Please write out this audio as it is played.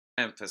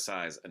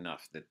emphasize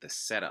enough that the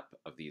setup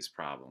of these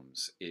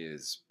problems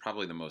is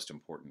probably the most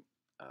important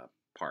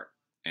part.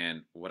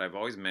 And what I've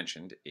always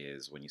mentioned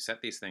is when you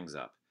set these things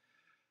up,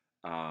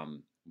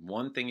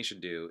 one thing you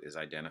should do is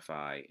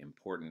identify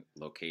important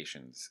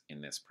locations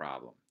in this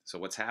problem. So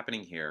what's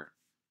happening here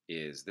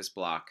is this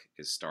block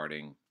is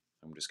starting,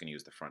 I'm just going to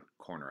use the front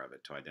corner of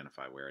it to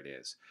identify where it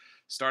is,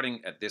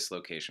 starting at this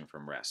location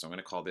from rest. So I'm going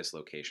to call this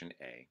location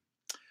A.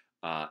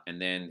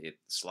 And then it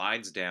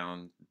slides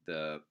down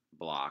the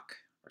block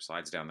or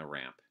slides down the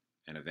ramp,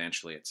 and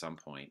eventually at some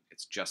point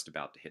it's just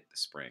about to hit the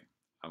spring.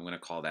 I'm going to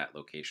call that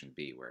location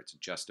B, where it's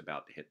just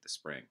about to hit the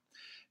spring.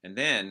 And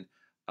then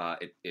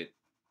it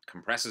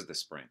compresses the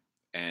spring,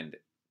 and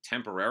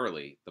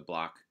temporarily the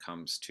block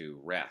comes to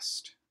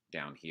rest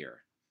down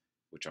here,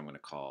 which I'm going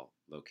to call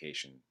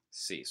location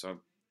C. So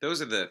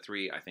those are the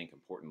three, I think,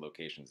 important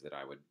locations that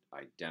I would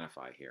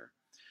identify here.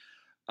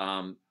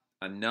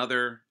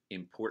 Another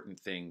important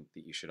thing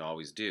that you should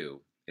always do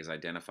is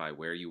identify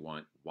where you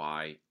want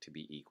y to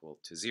be equal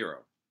to 0.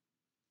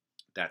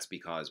 That's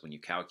because when you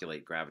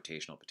calculate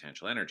gravitational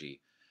potential energy,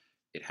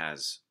 it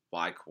has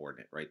y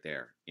coordinate right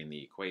there in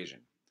the equation.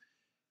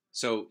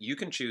 So you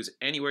can choose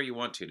anywhere you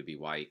want to be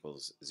y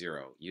equals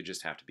 0. You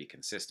just have to be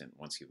consistent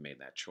once you've made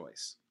that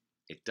choice.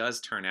 It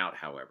does turn out,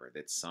 however,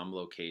 that some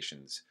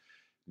locations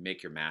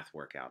make your math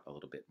work out a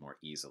little bit more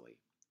easily.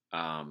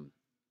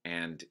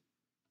 And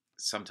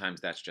sometimes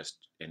that's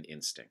just an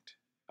instinct.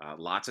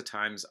 Lots of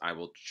times I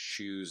will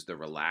choose the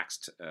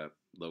relaxed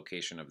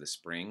location of the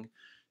spring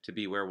to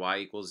be where y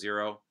equals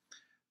 0.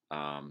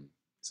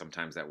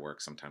 Sometimes that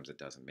works, sometimes it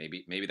doesn't.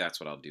 Maybe that's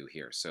what I'll do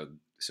here. So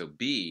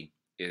B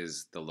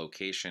is the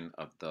location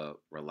of the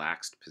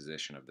relaxed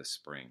position of the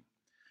spring.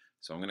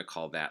 So I'm going to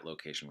call that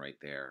location right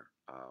there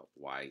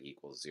y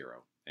equals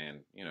 0.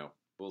 And,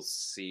 we'll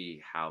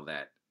see how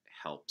that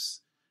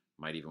helps.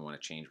 Might even want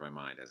to change my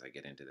mind as I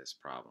get into this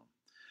problem.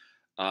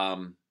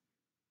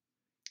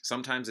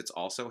 Sometimes it's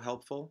also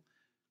helpful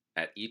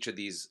at each of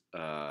these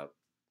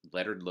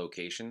lettered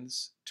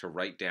locations to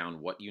write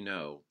down what you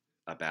know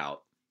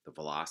about the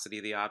velocity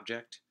of the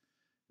object,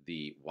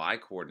 the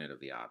y-coordinate of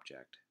the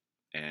object,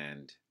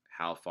 and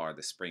how far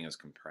the spring is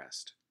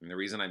compressed. And the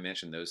reason I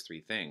mention those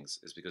three things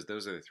is because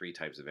those are the three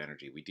types of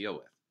energy we deal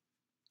with.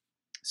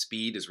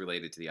 Speed is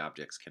related to the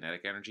object's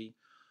kinetic energy,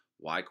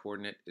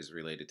 y-coordinate is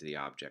related to the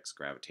object's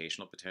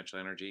gravitational potential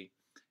energy,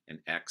 and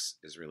x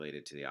is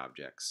related to the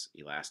object's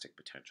elastic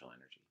potential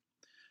energy.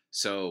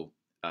 So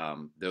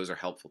those are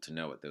helpful to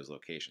know at those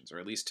locations, or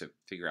at least to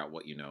figure out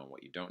what you know and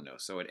what you don't know.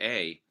 So at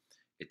A,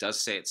 it does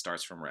say it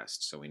starts from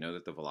rest, so we know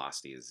that the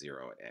velocity is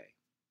 0 at A.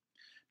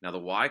 Now the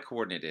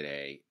y-coordinate at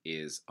A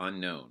is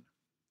unknown,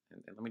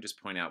 and let me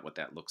just point out what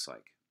that looks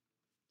like.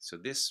 So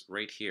this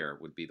right here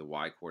would be the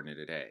y-coordinate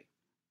at A.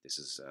 This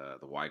is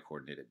the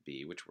y-coordinate at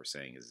B, which we're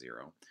saying is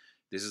 0.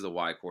 This is the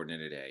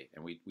y-coordinate at A,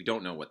 and we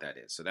don't know what that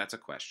is, so that's a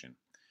question.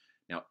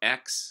 Now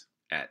x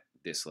at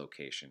this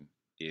location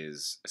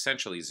is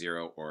essentially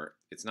 0, or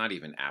it's not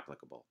even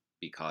applicable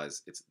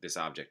because this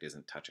object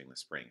isn't touching the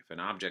spring. If an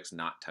object's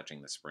not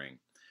touching the spring,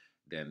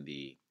 then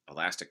the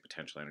elastic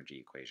potential energy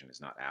equation is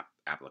not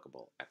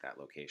applicable at that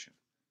location.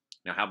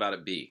 Now how about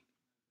at B?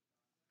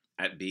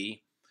 At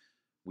B,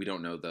 we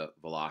don't know the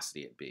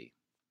velocity at B.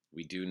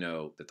 We do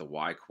know that the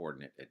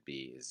y-coordinate at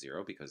B is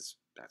 0 because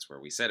that's where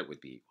we said it would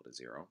be equal to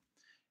 0.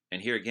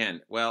 And here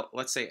again, well,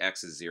 let's say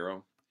x is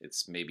 0.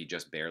 It's maybe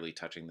just barely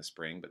touching the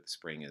spring, but the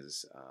spring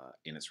is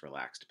in its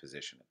relaxed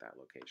position at that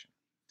location.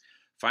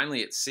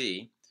 Finally, at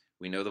C,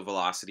 we know the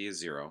velocity is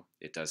 0.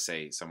 It does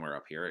say somewhere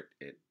up here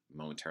it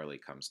momentarily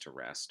comes to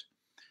rest.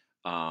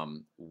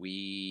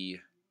 We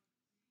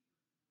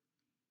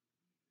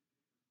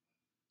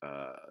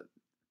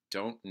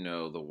don't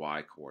know the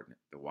y-coordinate.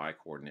 The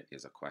y-coordinate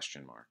is a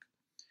question mark.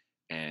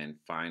 And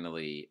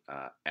finally,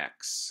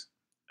 x.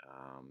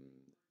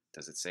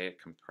 Does it say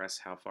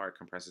how far it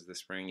compresses the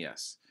spring?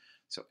 Yes.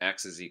 So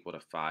x is equal to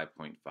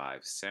 5.5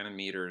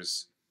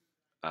 centimeters,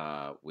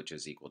 which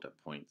is equal to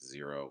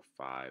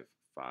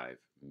 0.055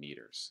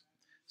 meters.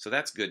 So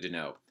that's good to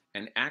know.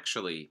 And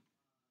actually,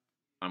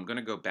 I'm going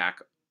to go back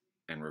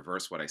and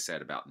reverse what I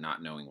said about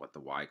not knowing what the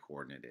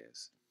y-coordinate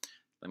is.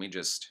 Let me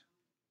just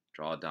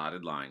draw a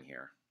dotted line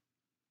here.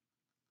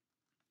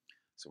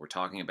 So we're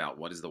talking about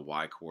what is the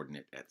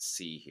y-coordinate at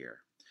C here.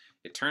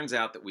 It turns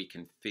out that we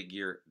can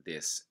figure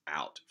this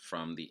out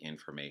from the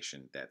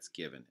information that's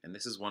given. And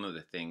this is one of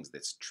the things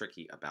that's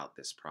tricky about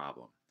this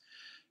problem.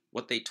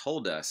 What they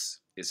told us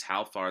is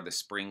how far the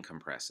spring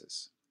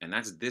compresses. And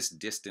that's this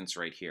distance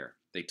right here.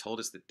 They told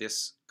us that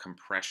this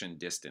compression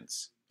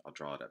distance, I'll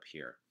draw it up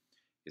here,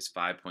 is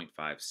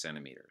 5.5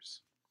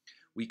 centimeters.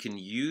 We can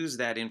use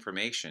that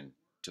information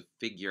to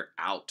figure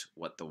out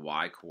what the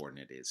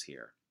y-coordinate is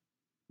here,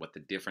 what the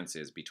difference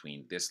is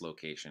between this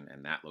location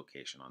and that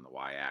location on the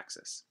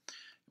y-axis.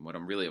 And what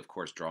I'm really, of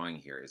course, drawing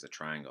here is a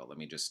triangle. Let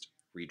me just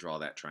redraw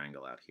that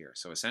triangle out here.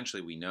 So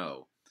essentially we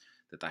know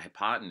that the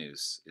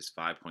hypotenuse is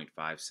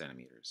 5.5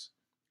 centimeters,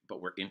 but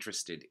we're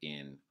interested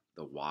in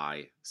the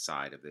y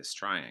side of this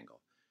triangle.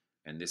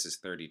 And this is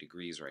 30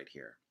 degrees right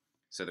here.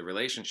 So the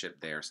relationship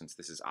there, since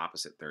this is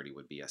opposite 30,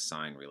 would be a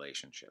sine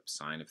relationship.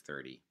 Sine of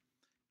 30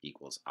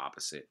 equals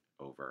opposite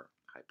over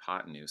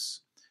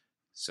hypotenuse.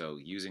 So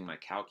using my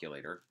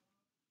calculator,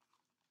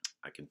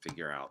 I can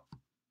figure out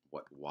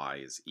what y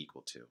is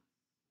equal to.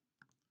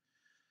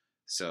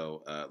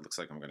 So it looks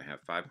like I'm going to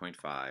have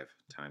 5.5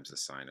 times the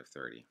sine of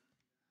 30,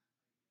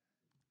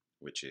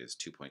 which is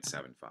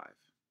 2.75.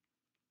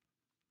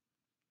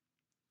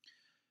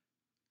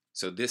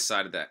 So this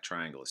side of that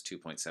triangle is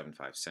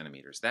 2.75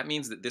 centimeters. That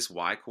means that this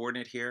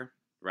y-coordinate here,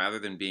 rather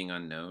than being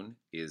unknown,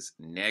 is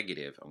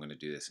negative, I'm going to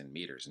do this in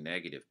meters,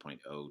 negative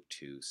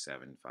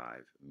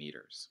 0.0275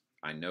 meters.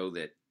 I know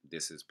that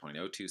this is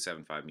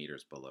 0.0275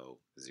 meters below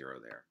zero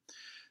there.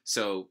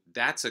 So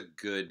that's a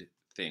good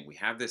thing. We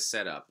have this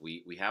set up.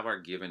 We have our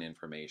given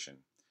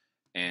information.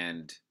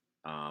 And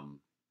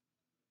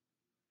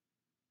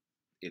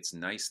it's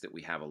nice that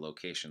we have a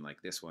location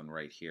like this one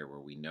right here where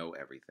we know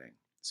everything.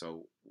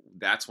 So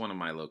that's one of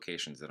my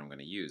locations that I'm going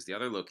to use. The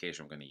other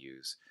location I'm going to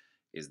use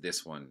is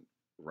this one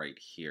right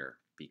here,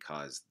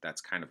 because that's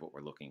kind of what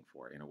we're looking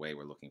for. In a way,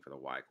 we're looking for the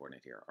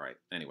y-coordinate here. All right,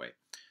 anyway,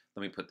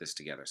 let me put this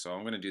together. So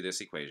I'm going to do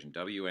this equation.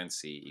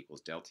 WNC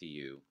equals delta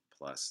U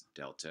plus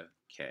delta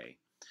K.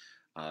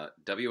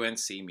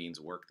 WNC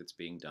means work that's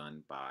being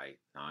done by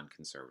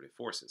non-conservative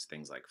forces,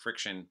 things like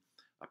friction,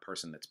 a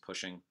person that's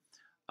pushing.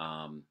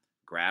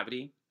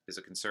 Gravity is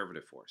a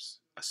conservative force.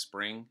 A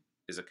spring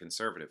is a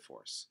conservative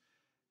force.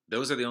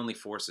 Those are the only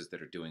forces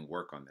that are doing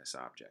work on this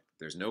object.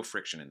 There's no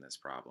friction in this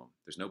problem.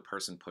 There's no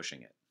person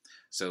pushing it.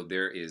 So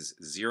there is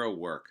zero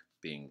work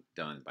being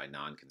done by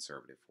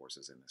non-conservative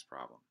forces in this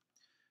problem.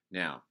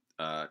 Now,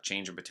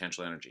 change in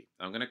potential energy.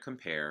 I'm going to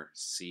compare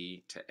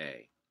C to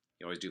A.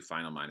 You always do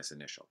final minus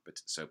initial.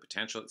 So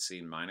potential at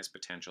C minus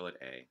potential at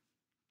A,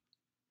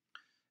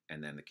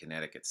 and then the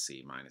kinetic at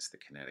C minus the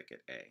kinetic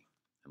at A.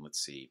 And let's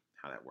see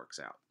how that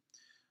works out.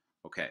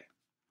 Okay.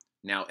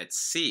 Now at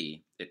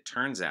C, it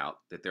turns out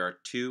that there are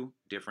two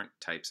different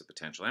types of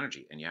potential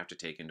energy, and you have to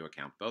take into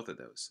account both of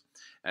those.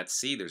 At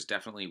C, there's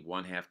definitely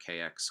 1/2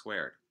 kx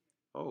squared.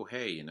 Oh,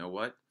 hey, you know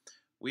what?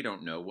 We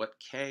don't know what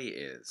K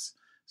is.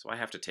 So I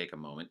have to take a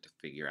moment to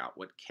figure out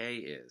what K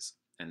is.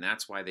 And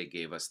that's why they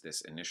gave us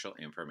this initial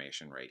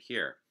information right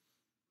here.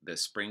 The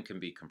spring can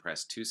be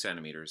compressed 2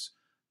 centimeters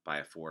by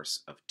a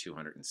force of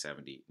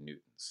 270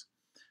 newtons.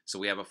 So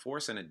we have a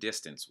force and a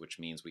distance, which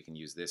means we can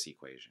use this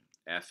equation,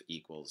 F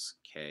equals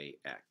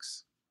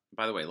Kx.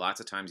 By the way, lots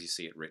of times you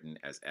see it written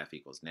as F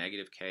equals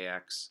negative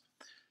Kx.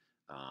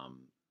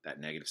 That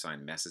negative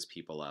sign messes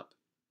people up.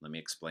 Let me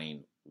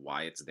explain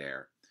why it's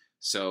there.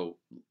 So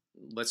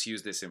let's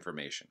use this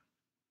information.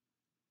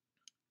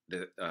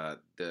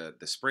 The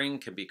spring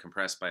can be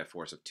compressed by a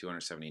force of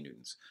 270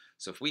 newtons.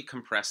 So if we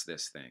compress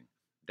this thing,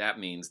 that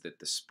means that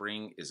the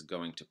spring is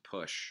going to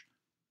push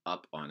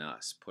up on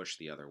us, push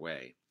the other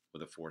way,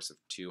 with a force of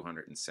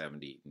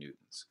 270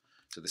 newtons.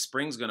 So the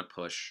spring's going to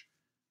push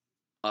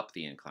up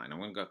the incline.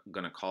 I'm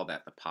going to call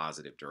that the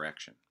positive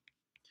direction.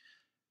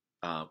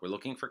 We're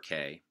looking for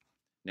K.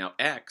 Now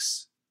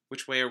X,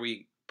 which way are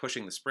we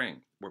pushing the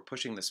spring? We're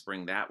pushing the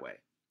spring that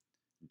way,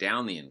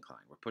 down the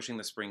incline. We're pushing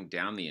the spring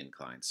down the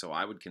incline. So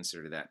I would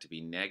consider that to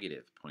be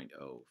negative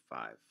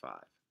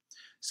 0.055.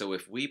 So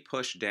if we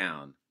push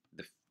down,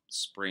 the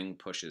spring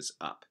pushes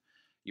up.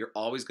 You're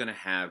always going to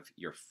have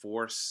your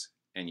force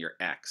and your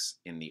X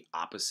in the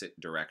opposite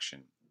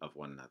direction of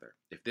one another.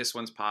 If this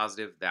one's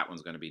positive, that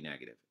one's going to be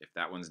negative. If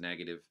that one's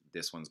negative,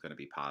 this one's going to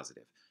be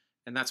positive.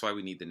 And that's why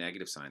we need the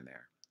negative sign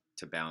there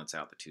to balance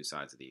out the two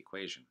sides of the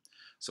equation.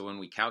 So when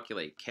we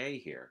calculate K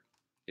here,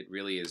 it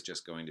really is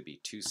just going to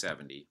be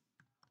 270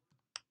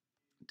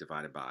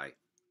 divided by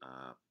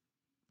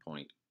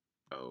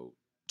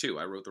 0.02.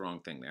 I wrote the wrong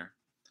thing there.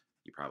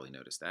 You probably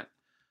noticed that.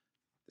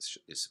 This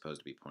is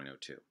supposed to be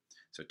 0.02.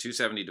 So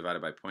 270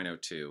 divided by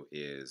 0.02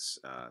 is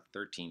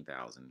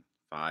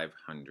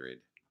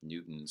 13,500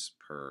 newtons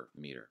per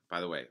meter. By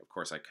the way, of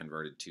course, I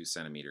converted 2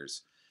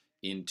 centimeters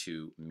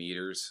into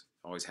meters.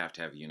 Always have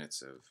to have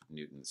units of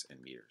newtons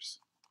and meters.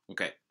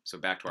 Okay, so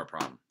back to our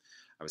problem.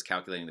 I was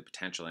calculating the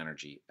potential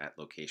energy at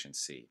location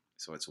C.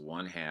 So it's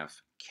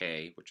 1/2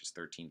 K, which is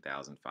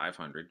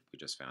 13,500, we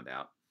just found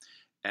out.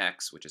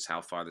 X, which is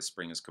how far the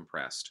spring is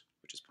compressed,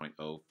 which is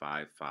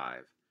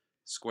 0.055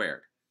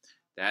 squared.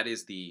 That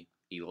is the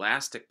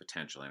elastic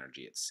potential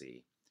energy at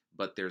C,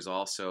 but there's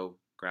also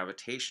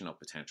gravitational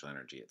potential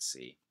energy at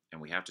C,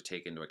 and we have to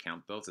take into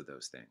account both of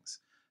those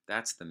things.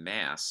 That's the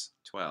mass,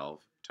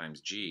 12,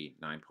 times G,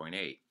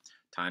 9.8,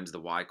 times the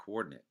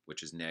y-coordinate,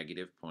 which is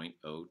negative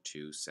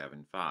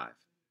 0.0275.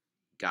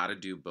 Got to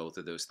do both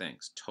of those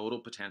things. Total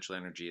potential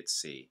energy at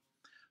C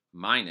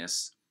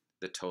minus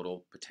the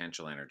total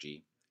potential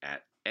energy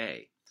at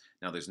A.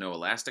 Now, there's no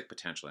elastic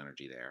potential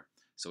energy there,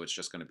 so it's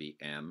just going to be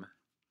M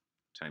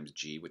times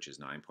G, which is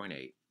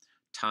 9.8,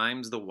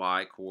 times the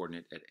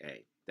y-coordinate at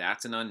A.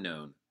 That's an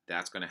unknown.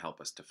 That's going to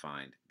help us to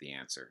find the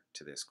answer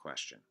to this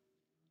question.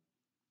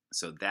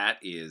 So that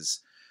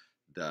is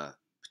the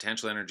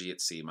potential energy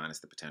at C minus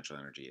the potential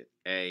energy at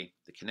A.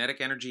 The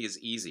kinetic energy is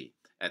easy.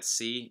 At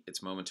C,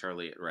 it's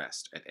momentarily at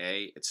rest. At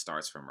A, it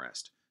starts from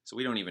rest. So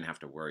we don't even have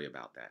to worry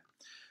about that.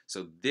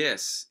 So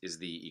this is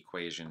the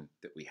equation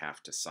that we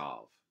have to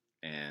solve.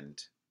 And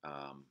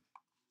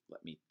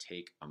let me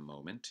take a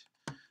moment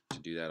to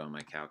do that on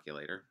my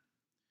calculator.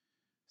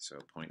 So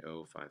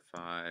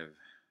 0.055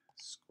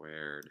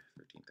 squared,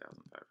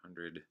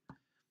 13,500,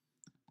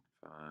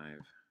 5,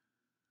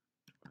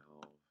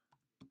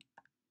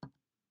 12.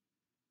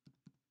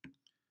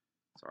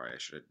 Sorry, I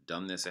should have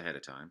done this ahead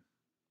of time.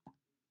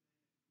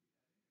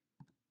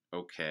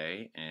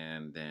 Okay,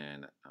 and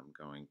then I'm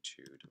going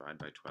to divide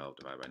by 12,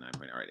 divide by 9.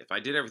 All right, if I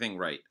did everything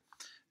right,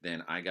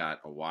 then I got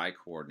a y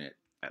coordinate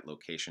at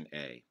location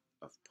A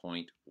of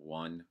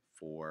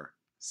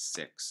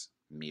 0.146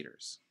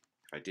 meters.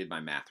 If I did my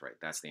math right,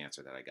 that's the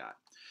answer that I got.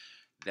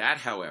 That,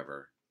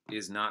 however,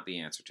 is not the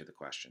answer to the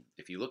question.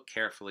 If you look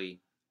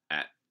carefully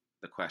at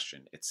the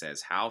question, it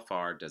says, how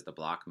far does the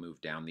block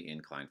move down the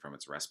incline from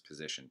its rest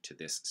position to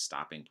this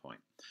stopping point?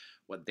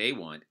 What they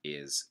want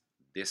is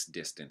this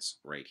distance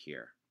right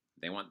here.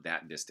 They want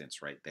that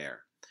distance right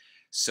there.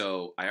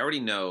 So I already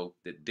know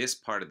that this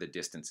part of the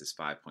distance is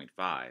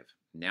 5.5.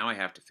 Now I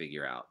have to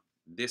figure out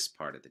this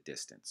part of the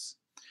distance.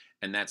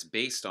 And that's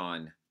based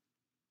on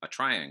a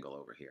triangle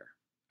over here,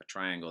 a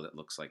triangle that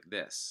looks like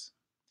this.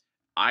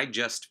 I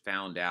just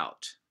found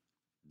out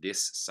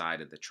this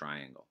side of the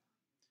triangle.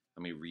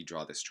 Let me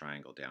redraw this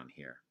triangle down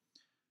here.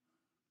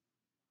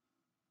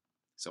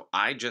 So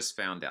I just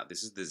found out,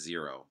 this is the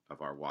 0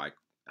 of our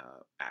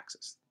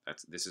y-axis.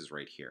 This is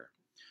right here.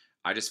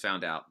 I just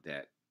found out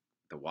that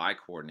the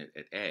y-coordinate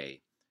at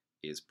A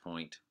is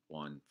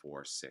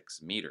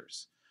 0.146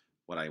 meters.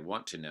 What I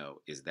want to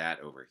know is that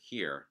over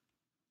here,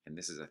 and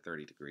this is a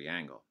 30-degree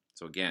angle.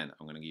 So again,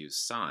 I'm going to use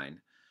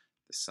sine.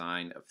 The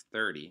sine of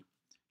 30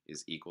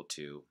 is equal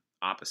to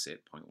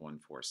opposite,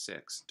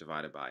 0.146,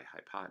 divided by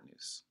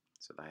hypotenuse.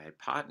 So the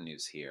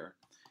hypotenuse here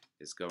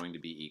is going to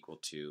be equal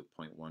to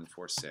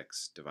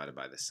 0.146 divided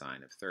by the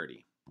sine of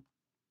 30.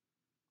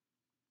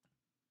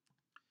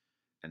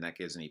 And that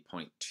gives me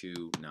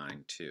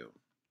 0.292.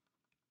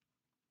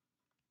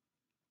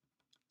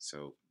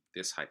 So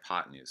this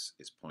hypotenuse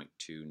is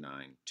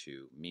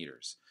 0.292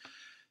 meters.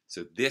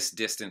 So this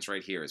distance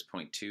right here is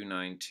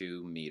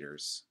 0.292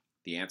 meters.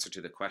 The answer to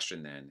the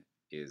question then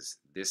is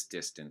this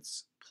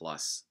distance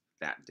plus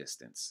that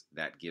distance.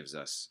 That gives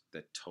us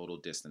the total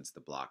distance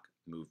the block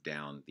moved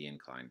down the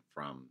incline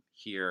from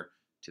here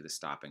to the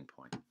stopping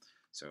point.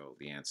 So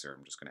the answer,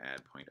 I'm just going to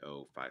add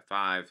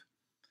 0.055.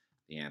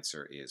 The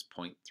answer is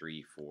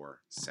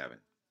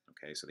 0.347.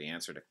 Okay, so the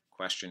answer to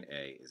question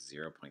A is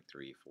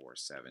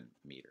 0.347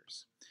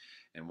 meters.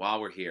 And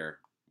while we're here,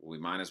 we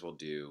might as well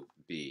do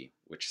B,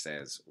 which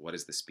says, what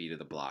is the speed of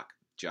the block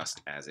just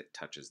as it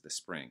touches the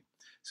spring?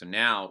 So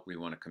now we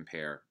want to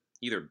compare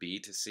either B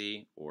to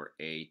C or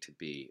A to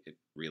B. It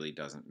really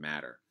doesn't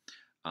matter.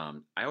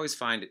 I always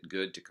find it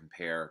good to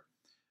compare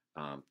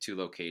two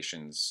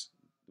locations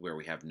where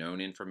we have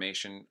known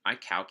information. I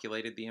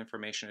calculated the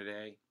information at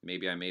A.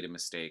 Maybe I made a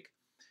mistake.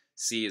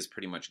 C is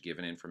pretty much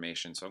given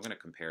information, so I'm going to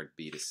compare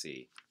B to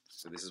C.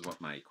 So this is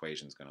what my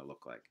equation is going to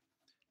look like.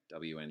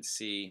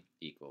 WNC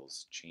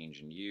equals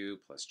change in U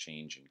plus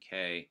change in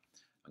K.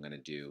 I'm going to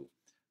do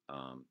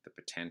the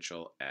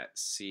potential at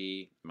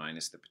C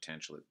minus the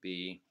potential at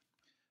B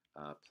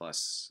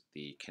plus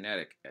the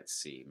kinetic at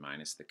C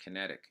minus the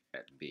kinetic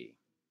at B.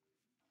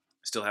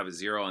 Still have a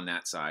 0 on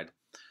that side.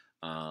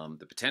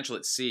 The potential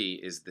at C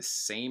is the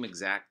same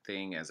exact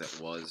thing as it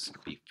was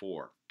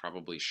before.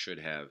 Probably should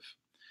have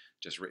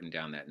just written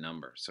down that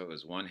number. So it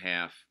was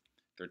 1/2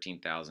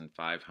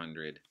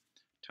 13,500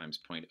 times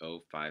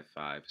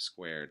 0.055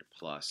 squared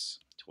plus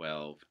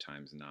 12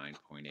 times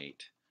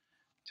 9.8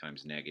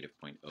 times negative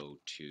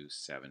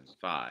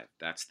 0.0275.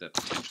 That's the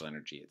potential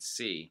energy at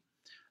C.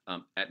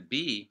 At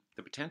B,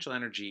 the potential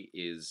energy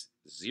is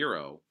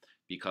 0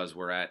 because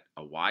we're at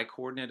a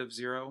y-coordinate of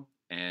 0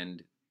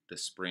 and the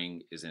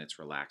spring is in its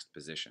relaxed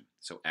position.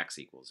 So x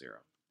equals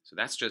 0. So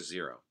that's just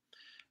 0.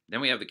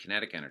 Then we have the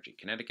kinetic energy.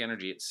 Kinetic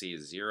energy at C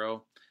is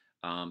 0,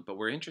 but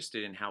we're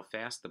interested in how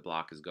fast the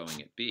block is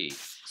going at B.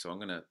 So I'm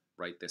going to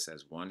write this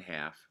as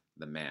 1/2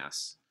 the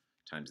mass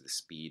times the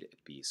speed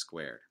at B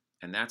squared.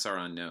 And that's our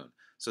unknown.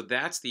 So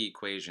that's the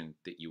equation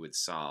that you would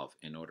solve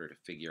in order to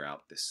figure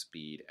out the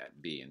speed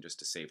at B. And just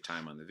to save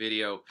time on the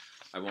video,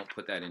 I won't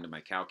put that into my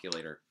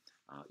calculator.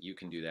 You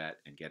can do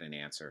that and get an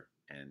answer,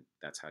 and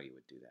that's how you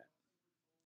would do that.